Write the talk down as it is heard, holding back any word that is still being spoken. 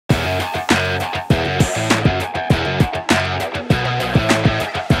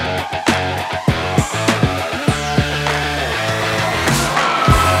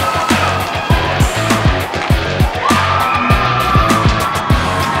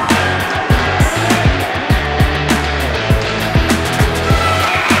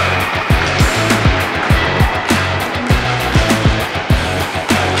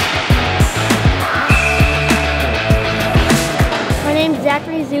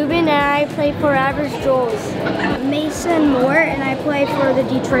Dubin and I play for Average Joels. Mason Moore and I play for the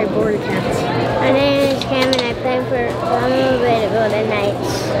Detroit Border Cats. My name is Cam and I play for the Golden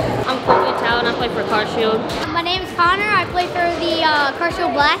Knights. I'm Colby Tao and I play for Carshield. My name is Connor. I play for the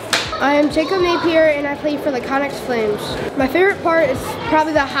Carshield Blast. I am Jacob Napier and I play for the Connex Flames. My favorite part is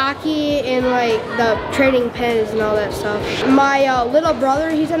probably the hockey and like the trading pins and all that stuff. My little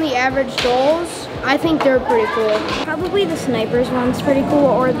brother, he's on the Average Joels. I think they're pretty cool. Probably the Snipers one's pretty cool,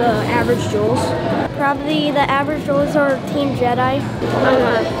 or the Average Joels. Probably the Average Joels or Team Jedi. I'm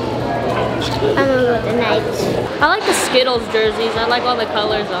gonna go with the Knights. I like the Skittles jerseys. I like all the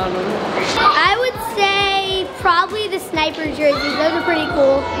colors on them. I would say probably the Sniper jerseys. Those are pretty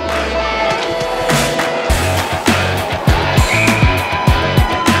cool.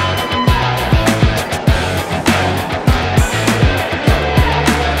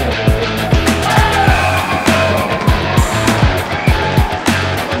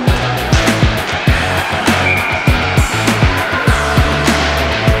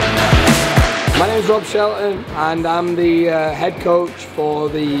 My name is Rob Shelton and I'm the head coach for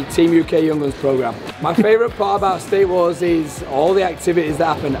the Team UK Youngguns program. My favourite part about State Wars is all the activities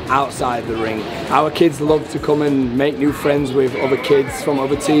that happen outside the rink. Our kids love to come and make new friends with other kids from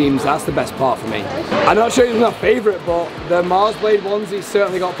other teams. That's the best part for me. I'm not sure it was my favourite, but the Mars Blade onesie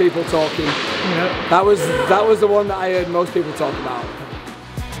certainly got people talking. Yeah. That was the one that I heard most people talk about.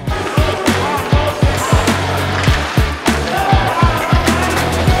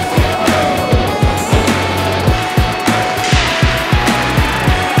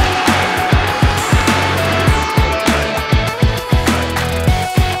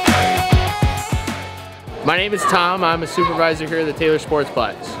 My name is Tom. I'm a supervisor here at the Taylor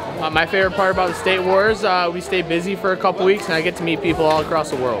Sportsplex. My favorite part about the State Wars, we stay busy for a couple weeks and I get to meet people all across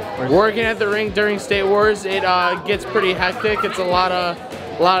the world. Working at the rink during State Wars, it gets pretty hectic. It's a lot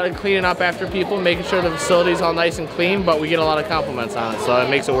of cleaning up after people, making sure the facility's all nice and clean, but we get a lot of compliments on it, so it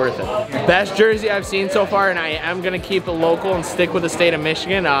makes it worth it. Best jersey I've seen so far, and I am going to keep it local and stick with the state of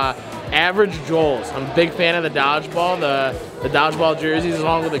Michigan, Average Joels. I'm a big fan of the dodgeball, the dodgeball jerseys,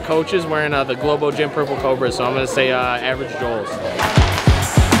 along with the coaches wearing the Globo Gym Purple Cobras, so I'm going to say Average Joels.